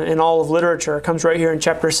best in all of literature, comes right here in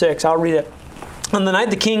chapter 6. I'll read it. "On the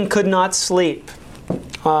night the king could not sleep,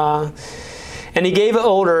 and he gave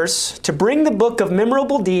orders to bring the book of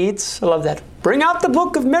memorable deeds." I love that. "Bring out the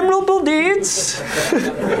book of memorable deeds."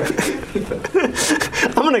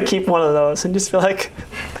 I'm going to keep one of those and just feel like,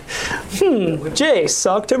 Jace,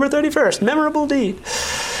 October 31st, memorable deed.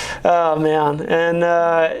 Oh, man. And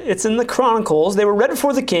it's in the Chronicles. They were read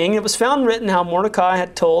before the king. It was found written how Mordecai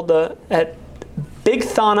had told at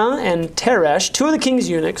Bigthana and Teresh, two of the king's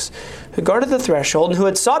eunuchs, who guarded the threshold and who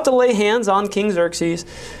had sought to lay hands on King Xerxes.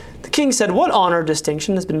 The king said, "What honor or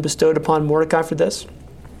distinction has been bestowed upon Mordecai for this?"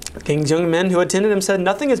 The king's young men who attended him said,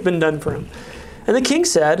 "Nothing has been done for him." And the king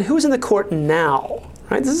said, "Who is in the court now?"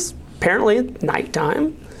 Right? This is apparently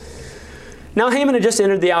nighttime. Now Haman had just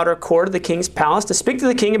entered the outer court of the king's palace to speak to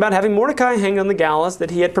the king about having Mordecai hanged on the gallows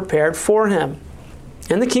that he had prepared for him.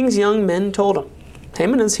 And the king's young men told him,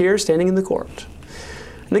 "Haman is here standing in the court."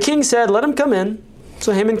 And the king said, "Let him come in."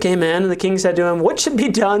 So Haman came in, and the king said to him, "What should be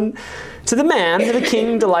done to the man who the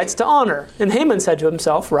king delights to honor?" And Haman said to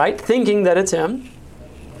himself, right, thinking that it's him,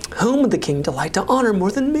 "Whom would the king delight to honor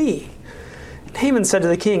more than me?" And Haman said to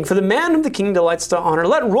the king, "For the man whom the king delights to honor,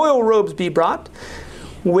 let royal robes be brought,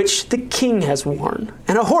 which the king has worn,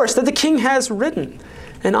 and a horse that the king has ridden,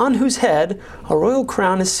 and on whose head a royal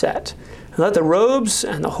crown is set. And let the robes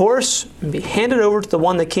and the horse be handed over to the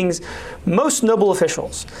one of the king's most noble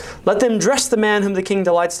officials. Let them dress the man whom the king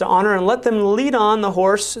delights to honor, and let them lead on the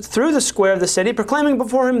horse through the square of the city, proclaiming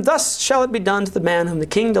before him, 'Thus shall it be done to the man whom the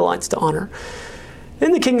king delights to honor.'"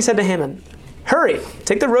 Then the king said to Haman, "Hurry,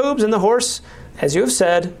 take the robes and the horse, as you have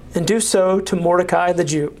said, and do so to Mordecai the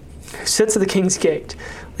Jew, who sits at the king's gate.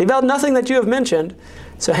 Leave out nothing that you have mentioned."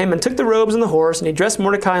 So Haman took the robes and the horse, and he dressed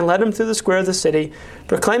Mordecai and led him through the square of the city,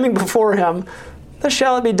 proclaiming before him, "Thus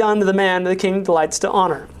shall it be done to the man the king delights to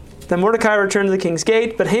honor." Then Mordecai returned to the king's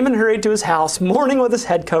gate, but Haman hurried to his house, mourning with his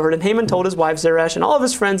head covered. And Haman told his wife Zeresh and all of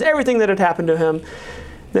his friends everything that had happened to him.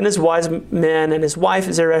 Then his wise men and his wife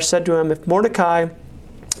Zeresh said to him, "If Mordecai,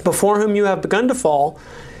 before whom you have begun to fall,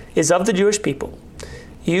 is of the Jewish people,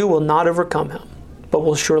 you will not overcome him, but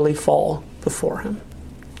will surely fall before him."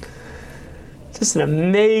 Just an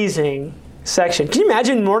amazing section. Can you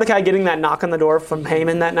imagine Mordecai getting that knock on the door from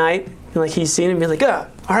Haman that night? And he's seen him and he's like, "Oh,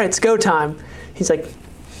 all right, it's go time." He's like,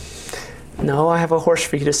 "No, I have a horse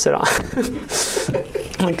for you to sit on."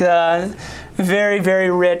 Very, very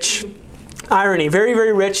rich irony, very,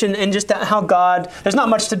 very rich in just how God, there's not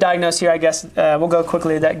much to diagnose here, I guess. We'll go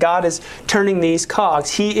quickly, that God is turning these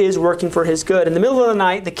cogs. He is working for his good. In the middle of the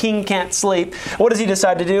night, the king can't sleep. What does he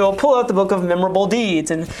decide to do? He'll pull out the book of memorable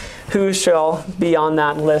deeds. And who shall be on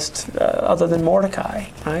that list other than Mordecai,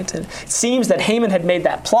 right? And it seems that Haman had made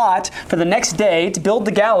that plot for the next day to build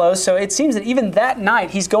the gallows. So it seems that even that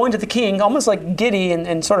night, he's going to the king, almost like giddy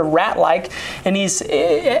and sort of rat-like. And he's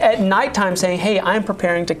at nighttime saying, hey, I'm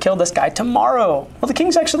preparing to kill this guy tomorrow. Well, the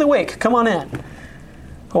king's actually awake. Come on in.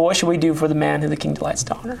 Well, what should we do for the man who the king delights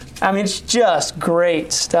to honor? I mean, it's just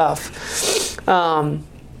great stuff.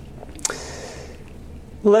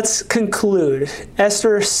 Let's conclude.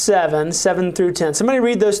 Esther 7 through 10. Somebody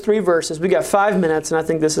read those 3 verses. We got 5 minutes, and I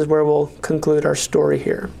think this is where we'll conclude our story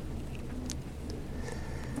here.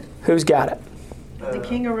 Who's got it? The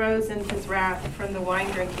king arose in his wrath from the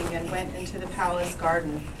wine drinking and went into the palace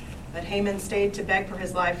garden. But Haman stayed to beg for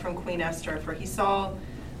his life from Queen Esther, for he saw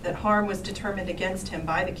that harm was determined against him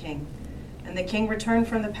by the king. And the king returned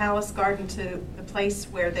from the palace garden to the place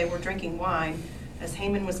where they were drinking wine, as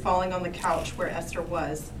Haman was falling on the couch where Esther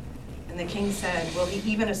was. And the king said, will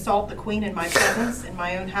he even assault the queen in my presence, in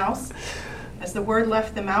my own house? As the word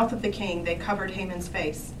left the mouth of the king, they covered Haman's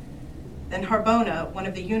face. Then Harbona, one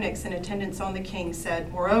of the eunuchs in attendance on the king,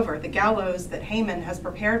 said, moreover, the gallows that Haman has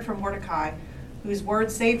prepared for Mordecai, whose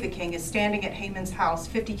word saved the king, is standing at Haman's house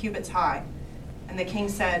 50 cubits high. And the king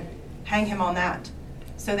said, hang him on that.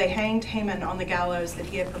 So they hanged Haman on the gallows that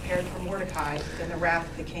he had prepared for Mordecai. Then the wrath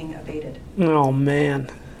of the king abated. Oh,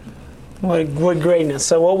 man. What greatness.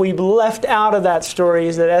 So what we left out of that story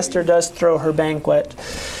is that Esther does throw her banquet.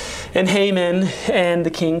 And Haman and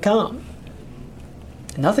the king come.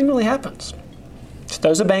 And nothing really happens. She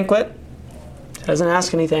throws a banquet. She doesn't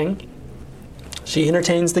ask anything. She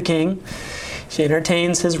entertains the king. She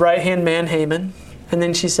entertains his right-hand man, Haman. And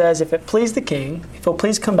then she says, if it please the king, if he'll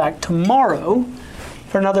please come back tomorrow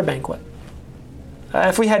for another banquet.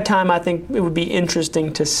 If we had time, I think it would be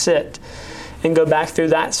interesting to sit and go back through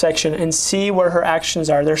that section and see where her actions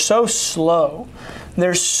are. They're so slow.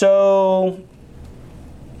 They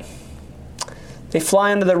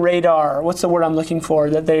fly under the radar. What's the word I'm looking for?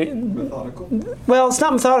 Methodical? Well, it's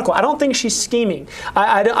not methodical. I don't think she's scheming.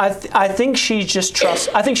 I think she just trusts.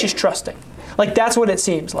 I think she's trusting. Like, that's what it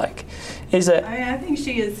seems like. I think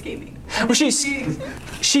she is scheming. Well, she's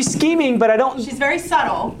scheming, but I don't. She's very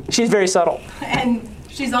subtle. She's very subtle. And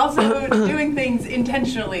she's also doing things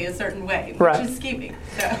intentionally a certain way, which is scheming.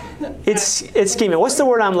 So. It's scheming. What's the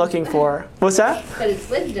word I'm looking for? What's that? But it's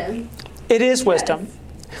wisdom. It is wisdom.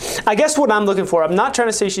 I guess what I'm looking for, I'm not trying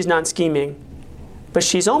to say she's not scheming, but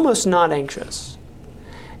she's almost not anxious.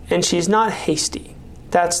 And she's not hasty.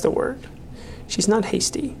 That's the word. She's not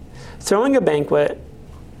hasty. Throwing a banquet,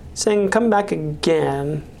 saying, come back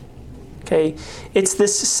again. Okay, it's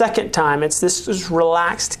this second time. It's this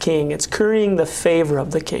relaxed king. It's currying the favor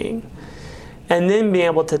of the king. And then being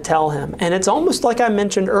able to tell him. And it's almost like I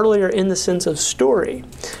mentioned earlier in the sense of story.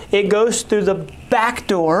 It goes through the back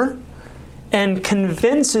door and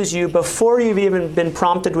convinces you before you've even been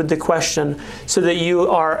prompted with the question so that you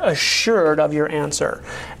are assured of your answer.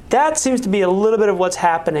 That seems to be a little bit of what's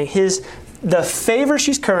happening. The favor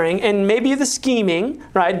she's currying, and maybe the scheming,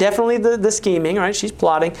 right? Definitely the scheming, right? She's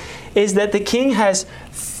plotting, is that the king has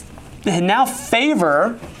now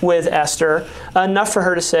favor with Esther enough for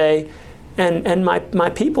her to say, and my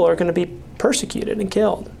people are going to be persecuted and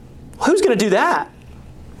killed. Who's going to do that?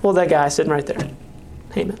 Well, that guy sitting right there,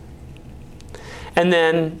 Haman. And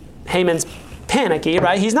then Haman's panicky,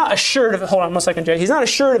 right? He's not assured of, hold on 1 second, Jay. He's not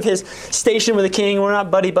assured of his station with the king. We're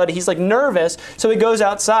not buddy-buddy. He's like nervous. So he goes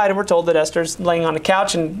outside and we're told that Esther's laying on a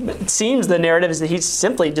couch, and it seems the narrative is that he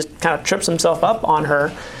simply just kind of trips himself up on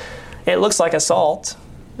her. It looks like assault.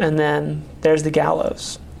 And then there's the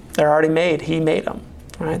gallows. They're already made. He made them,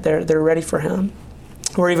 right? They're ready for him.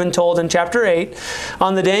 We're even told in chapter 8,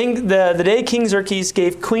 on the day King Xerxes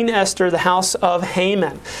gave Queen Esther the house of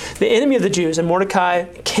Haman, the enemy of the Jews, and Mordecai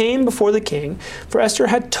came before the king, for Esther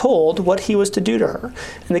had told what he was to do to her.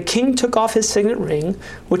 And the king took off his signet ring,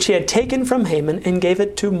 which he had taken from Haman, and gave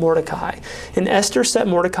it to Mordecai. And Esther set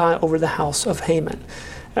Mordecai over the house of Haman.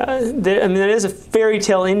 That is a fairy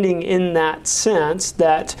tale ending in that sense,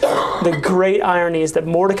 that the great irony is that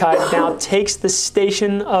Mordecai now takes the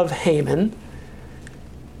station of Haman.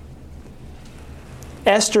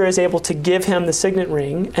 Esther is able to give him the signet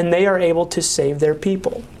ring, and they are able to save their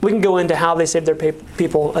people. We can go into how they saved their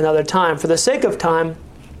people another time. For the sake of time,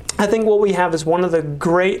 I think what we have is one of the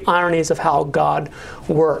great ironies of how God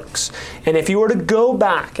works. And if you were to go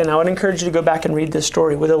back, and I would encourage you to go back and read this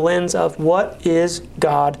story with a lens of what is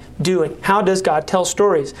God doing? How does God tell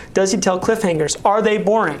stories? Does he tell cliffhangers? Are they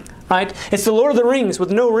boring? Right? It's the Lord of the Rings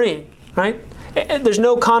with no ring, right? There's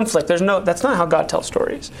no conflict. That's not how God tells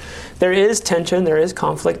stories. There is tension, there is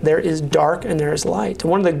conflict, there is dark, and there is light.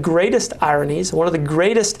 And one of the greatest ironies, one of the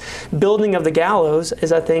greatest building of the gallows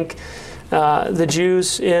is, I think, the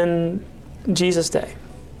Jews in Jesus' day.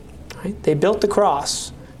 Right? They built the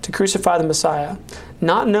cross to crucify the Messiah,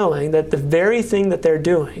 not knowing that the very thing that they're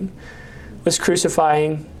doing was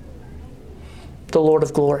crucifying the Lord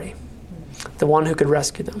of glory, the one who could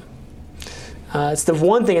rescue them. It's the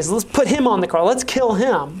one thing is, let's put him on the cross, let's kill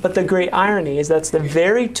him. But the great irony is that's the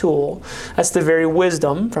very tool, that's the very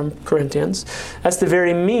wisdom from Corinthians, that's the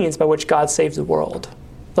very means by which God saves the world.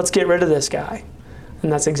 Let's get rid of this guy.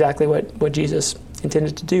 And that's exactly what Jesus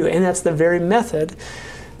intended to do. And that's the very method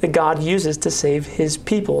that God uses to save his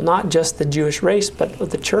people, not just the Jewish race, but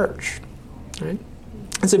the church. Right?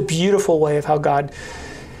 It's a beautiful way of how God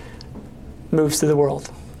moves through the world.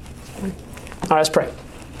 All right, let's pray.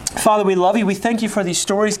 Father, we love you. We thank you for these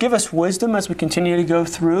stories. Give us wisdom as we continue to go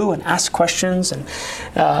through and ask questions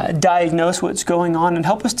and diagnose what's going on, and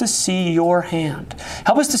help us to see your hand.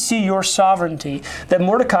 Help us to see your sovereignty that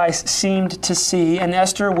Mordecai seemed to see and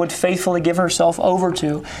Esther would faithfully give herself over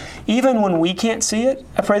to. Even when we can't see it,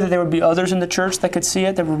 I pray that there would be others in the church that could see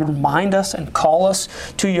it, that would remind us and call us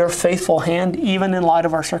to your faithful hand, even in light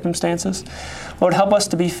of our circumstances. Lord, help us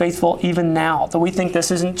to be faithful even now, that we think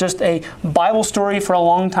this isn't just a Bible story for a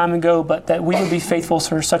long time ago, but that we would be faithful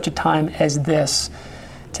for such a time as this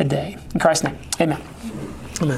today. In Christ's name, amen.